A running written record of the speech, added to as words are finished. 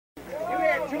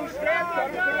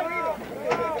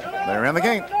They're in the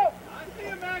gate.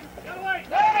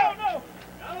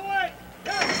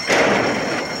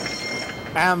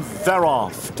 And they're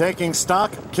off. Taking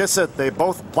stock, Kiss It. They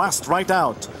both blast right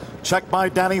out. Check by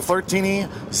Danny Flirtini,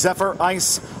 Zephyr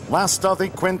Ice, last of the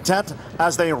quintet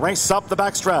as they race up the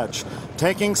backstretch.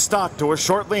 Taking stock to a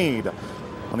short lead.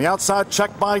 On the outside,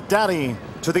 check by Daddy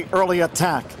to the early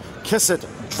attack. Kiss It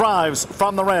drives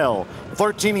from the rail.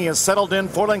 Flirtini is settled in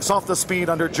 4 lengths off the speed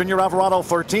under Junior Alvarado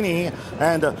Flirtini,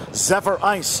 and Zephyr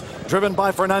Ice driven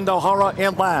by Fernando Jara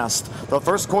in last. The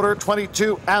first quarter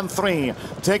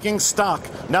 22-3. Taking stock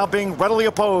now being readily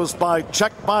opposed by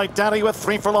Check by Daddy with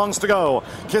 3 furlongs to go.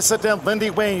 Kiss It and Lindy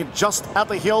Wade just at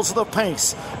the heels of the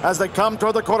pace as they come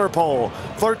toward the quarter pole.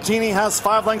 Flirtini has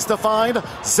 5 lengths to find.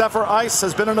 Zephyr Ice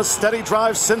has been in a steady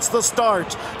drive since the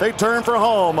start. They turn for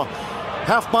home.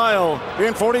 Half mile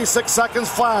in 46 seconds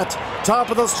flat.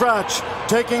 Top of the stretch.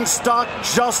 Taking stock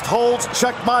just holds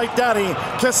Check by Daddy.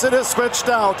 Kiss It is switched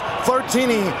out.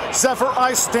 Flirtini, Zephyr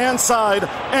Ice stand side.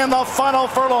 And the final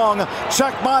furlong.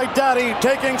 Check by Daddy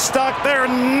taking stock. They're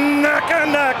neck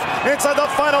and neck inside the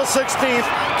final 16th.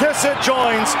 Kiss It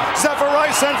joins Zephyr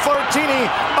Ice and Flirtini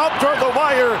up toward the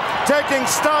wire. Taking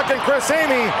stock, and Chris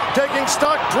Emigh taking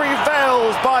stock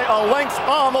prevails by a length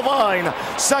on the line.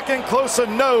 Second close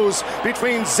and nose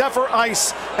between Zephyr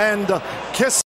Ice and Kiss